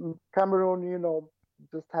 Cameroon,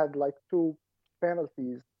 just had like 2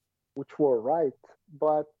 penalties, which were right,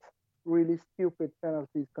 but really stupid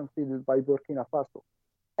penalties conceded by Burkina Faso.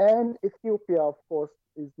 And Ethiopia, of course,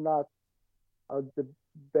 is not the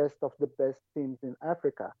best of the best teams in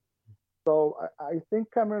Africa. So I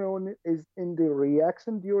think Cameroon is in the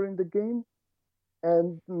reaction during the game,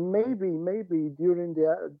 and maybe during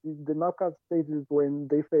the knockout stages when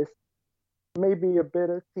they face maybe a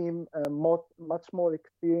better team, a much more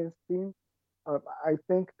experienced team, I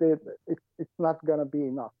think that it's not going to be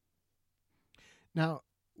enough. Now,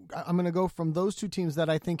 I'm going to go from those 2 teams that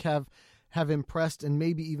I think have impressed and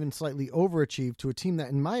maybe even slightly overachieved to a team that,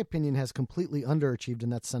 in my opinion, has completely underachieved,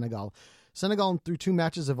 and that's Senegal. Senegal, through 2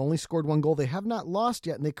 matches, have only scored 1 goal. They have not lost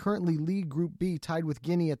yet, and they currently lead Group B, tied with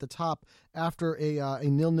Guinea at the top after a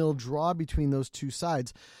 0-0 draw between those 2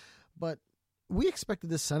 sides. But we expected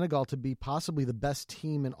this Senegal to be possibly the best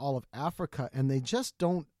team in all of Africa, and they just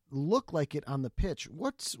don't look like it on the pitch.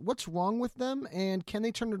 What's wrong with them, and can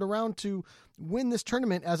they turn it around to win this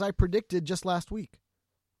tournament as I predicted just last week?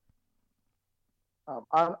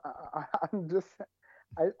 I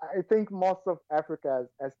think most of Africa is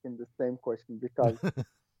asking the same question because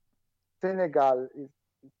Senegal is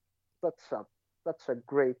such a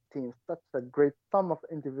great team, such a great sum of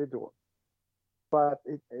individuals. but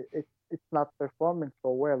it's not performing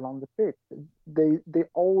so well on the pitch. They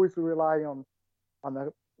always rely on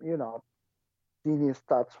a genius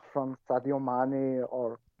touch from Sadio Mane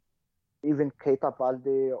or even Keita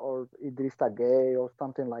Balde or Idrissa Gueye or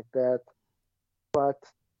something like that. But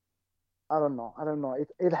I don't know.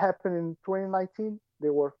 It happened in 2019. They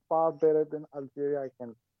were far better than Algeria. I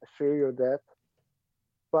can assure you that.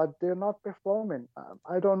 But they're not performing.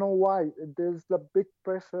 I don't know why. There's a big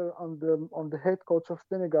pressure on the head coach of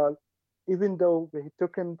Senegal, even though he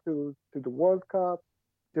took him to the World Cup,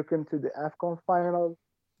 took him to the AFCON final.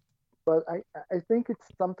 But I think it's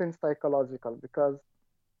something psychological because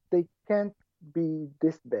they can't be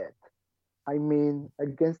this bad. I mean,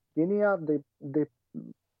 against Guinea,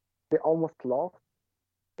 they almost lost.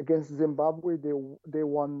 Against Zimbabwe, they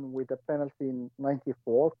won with a penalty in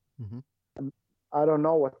 '94. Mm-hmm. I don't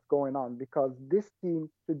know what's going on because this team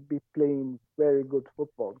should be playing very good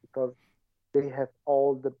football because they have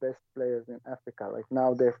all the best players in Africa right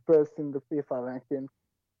now. They're first in the FIFA ranking.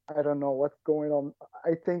 I don't know what's going on.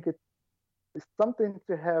 I think it's something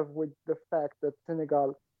to have with the fact that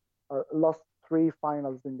Senegal lost 3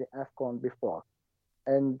 finals in the AFCON before.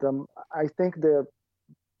 And I think the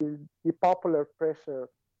popular pressure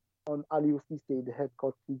on Aliou Cisse, the head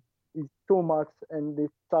coach, is too much, and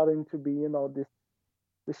it's starting to be, this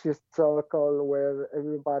vicious circle where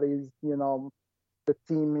everybody's, the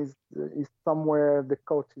team is somewhere, the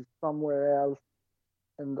coach is somewhere else,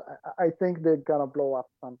 and I think they're gonna blow up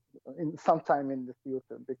sometime in the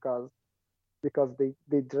future because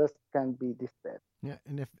they just can't be this bad. Yeah,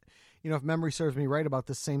 and if memory serves me right about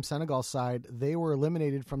this same Senegal side, they were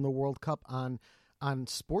eliminated from the World Cup on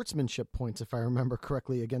sportsmanship points, if I remember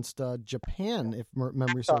correctly, against Japan, if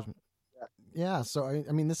memory serves me. Yeah, so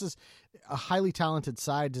I mean, this is a highly talented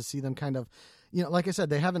side. To see them kind of, like I said,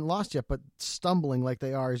 they haven't lost yet, but stumbling like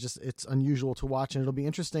they are it's unusual to watch, and it'll be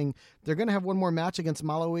interesting. They're going to have one more match against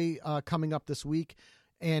Malawi coming up this week,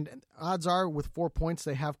 and odds are with 4 points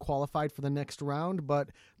they have qualified for the next round, but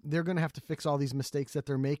they're going to have to fix all these mistakes that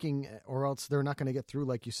they're making, or else they're not going to get through,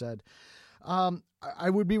 like you said. I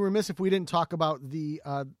would be remiss if we didn't talk about the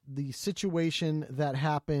situation that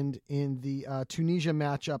happened in the Tunisia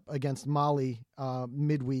matchup against Mali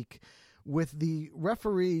midweek, with the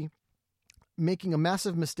referee making a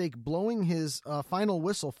massive mistake, blowing his final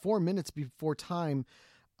whistle 4 minutes before time.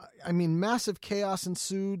 I mean, massive chaos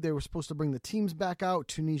ensued. They were supposed to bring the teams back out.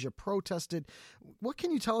 Tunisia protested. What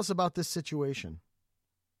can you tell us about this situation?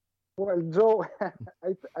 Well, Joe,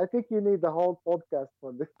 I think you need the whole podcast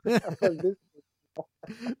for this.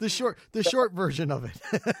 the short version of it.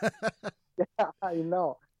 Yeah, I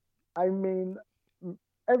know. I mean,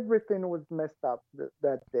 everything was messed up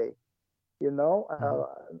that day. Not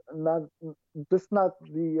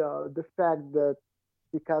the fact that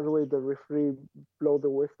because the referee blow the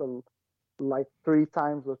whistle like 3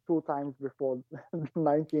 times or 2 times before the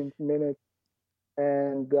 19th minute,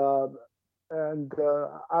 and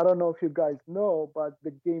I don't know if you guys know, but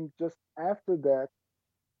the game just after that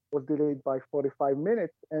was delayed by 45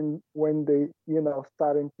 minutes. And when they,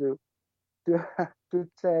 starting to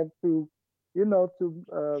chant to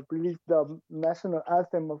release the national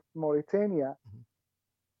anthem of Mauritania,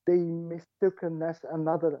 they mistook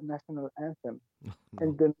another national anthem,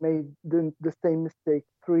 and then made the same mistake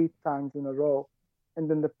 3 times in a row. And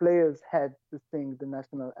then the players had to sing the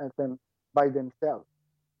national anthem by themselves.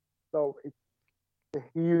 So it's a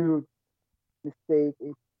huge mistake.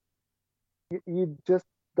 You just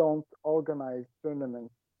don't organize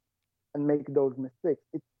tournaments and make those mistakes.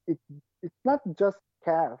 It's not just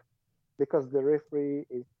CAF, because the referee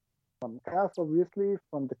is from CAF, obviously,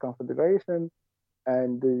 from the Confederation,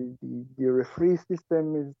 and the referee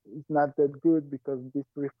system is not that good because this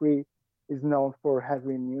referee is known for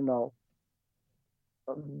having,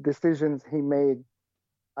 decisions he made.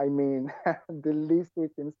 I mean, the least we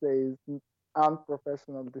can say is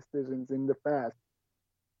unprofessional decisions in the past.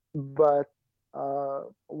 But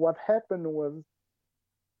what happened was,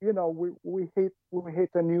 we hit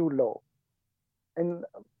a new low, and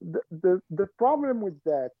the problem with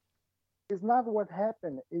that is not what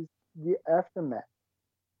happened, is the aftermath.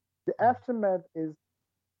 The aftermath is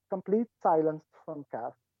complete silence from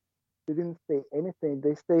CAF. They didn't say anything.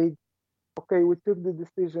 They said, okay, we took the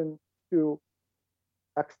decision to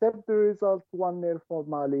accept the result 1-0 for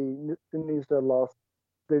Mali. Tunisia lost.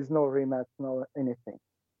 There's no rematch, no anything.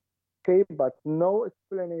 Okay, but no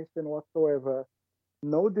explanation whatsoever,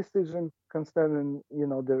 no decision concerning,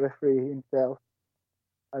 the referee himself,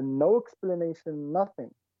 and no explanation,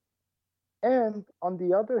 nothing. And on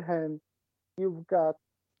the other hand, you've got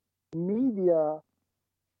media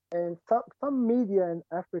And some media in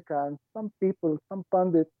Africa and some people, some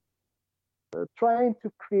pundits, trying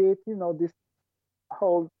to create, this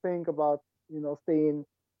whole thing about, saying,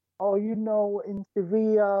 oh, in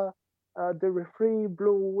Sevilla, the referee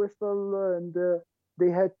blew a whistle and they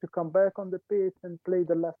had to come back on the pitch and play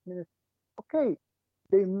the last minute. Okay,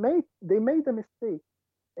 they made a mistake,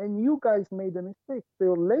 and you guys made a mistake.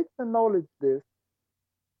 So let's acknowledge this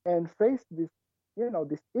and face this,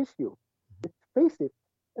 this issue. Let's face it.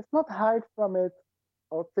 Let's not hide from it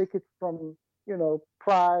or take it from,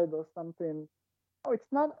 pride or something. No,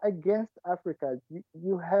 it's not against Africa.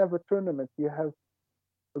 You have a tournament. You have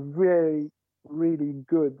a very, really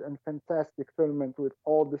good and fantastic tournament with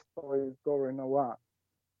all the stories going around.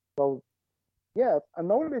 So, yeah,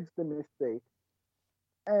 acknowledge the mistake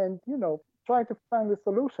and, try to find a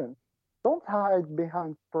solution. Don't hide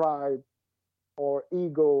behind pride or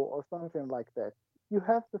ego or something like that. You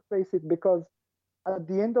have to face it, because at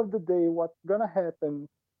the end of the day, what's gonna happen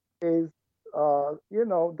is,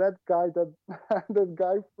 that guy that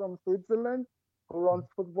guy from Switzerland who runs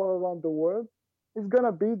football around the world is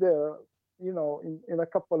gonna be there, in a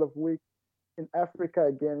couple of weeks in Africa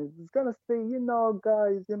again. He's gonna say,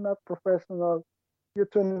 guys, you're not professional. Your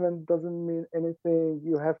tournament doesn't mean anything.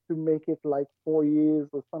 You have to make it like 4 years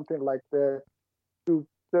or something like that to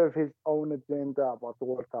serve his own agenda about the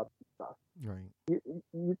World Cup and stuff. Right.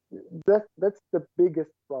 That's the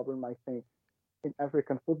biggest problem, I think, in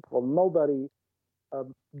African football. Nobody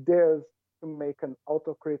dares to make an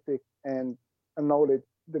autocritic and acknowledge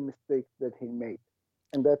the mistakes that he made.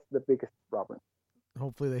 And that's the biggest problem.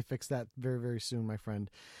 Hopefully they fix that very, very soon, my friend.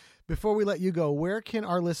 Before we let you go, where can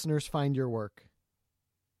our listeners find your work?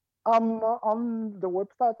 On the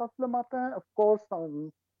website of Le Matin, of course,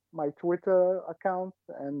 on my Twitter account,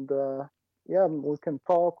 and we can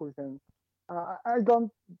talk. We can. I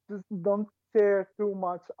don't share too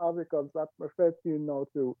much articles. I prefer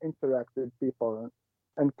to interact with people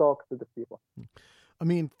and talk to the people.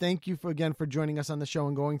 Amin, thank you again for joining us on the show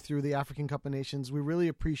and going through the African Cup of Nations. We really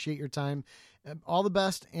appreciate your time. All the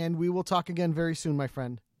best, and we will talk again very soon, my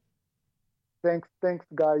friend. Thanks,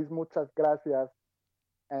 guys. Muchas gracias,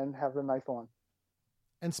 and have a nice one.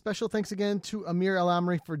 And special thanks again to Amir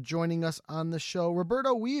El-Amri for joining us on the show.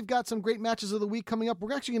 Roberto, we've got some great matches of the week coming up.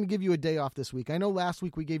 We're actually going to give you a day off this week. I know last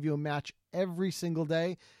week we gave you a match every single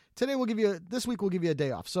day. This week we'll give you a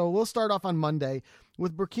day off. So we'll start off on Monday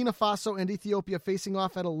with Burkina Faso and Ethiopia facing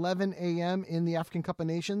off at 11 a.m. in the African Cup of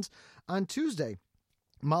Nations. On Tuesday,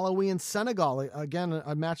 Malawi and Senegal, again,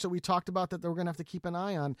 a match that we talked about that we're going to have to keep an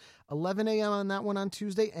eye on. 11 a.m. on that one on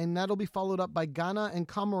Tuesday, and that'll be followed up by Ghana and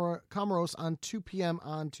Comoros on 2 p.m.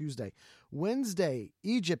 on Tuesday. Wednesday,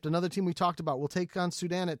 Egypt, another team we talked about, will take on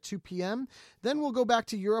Sudan at 2 p.m. Then we'll go back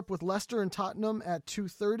to Europe with Leicester and Tottenham at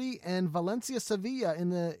 2:30 and Valencia-Sevilla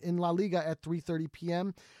in La Liga at 3:30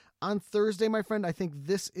 p.m. On Thursday, my friend, I think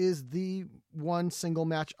this is the one single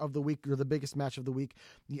match of the week, or the biggest match of the week.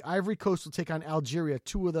 The Ivory Coast will take on Algeria,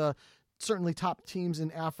 two of the certainly top teams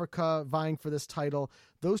in Africa vying for this title.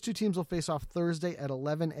 Those two teams will face off Thursday at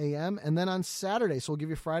 11 a.m. And then on Saturday, so we'll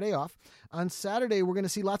give you Friday off. On Saturday, we're going to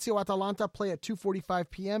see Lazio Atalanta play at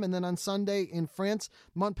 2:45 p.m. And then on Sunday in France,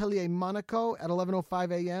 Montpellier Monaco at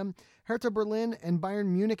 11:05 a.m. Hertha Berlin and Bayern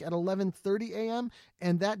Munich at 11:30 a.m.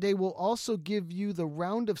 And that day will also give you the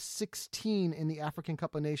round of 16 in the African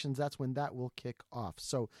Cup of Nations. That's when that will kick off.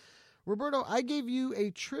 So, Roberto, I gave you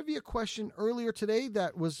a trivia question earlier today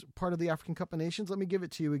that was part of the African Cup of Nations. Let me give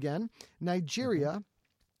it to you again. Nigeria,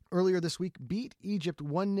 earlier this week, beat Egypt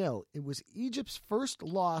 1-0. It was Egypt's first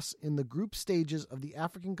loss in the group stages of the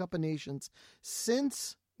African Cup of Nations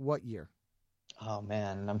since what year? Oh,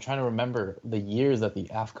 man. I'm trying to remember the years that the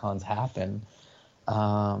AFCONs happen.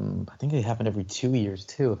 I think they happen every 2 years,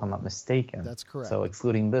 too, if I'm not mistaken. That's correct. So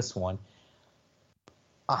excluding this one.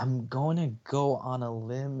 I'm going to go on a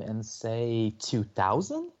limb and say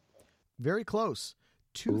 2000? Very close.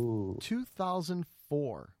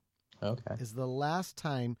 2004 is the last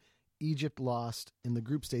time Egypt lost in the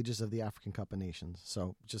group stages of the African Cup of Nations.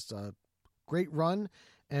 So just a great run.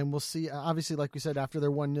 And we'll see, obviously, like we said, after their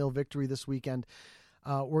 1-0 victory this weekend,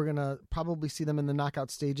 we're going to probably see them in the knockout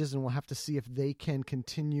stages, and we'll have to see if they can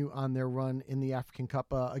continue on their run in the African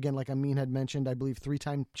Cup. Again, like Amin had mentioned, I believe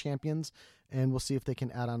 3-time champions, and we'll see if they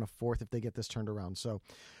can add on a fourth if they get this turned around. So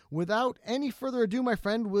without any further ado, my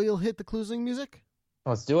friend, we'll hit the closing music.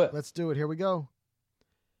 Let's do it. Let's do it. Here we go.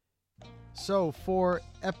 So for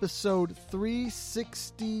episode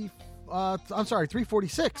 360,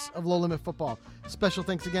 346 of Low Limit Football. Special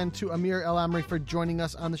thanks again to Amir El Amri for joining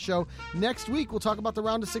us on the show. Next week, we'll talk about the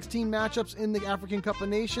round of 16 matchups in the African Cup of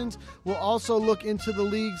Nations. We'll also look into the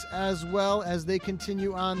leagues as well as they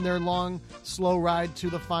continue on their long, slow ride to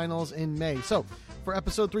the finals in May. So, for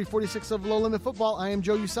episode 346 of Low Limit Football, I am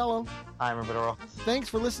Joe Usello. I'm Roberto. Thanks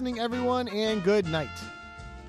for listening, everyone, and good night.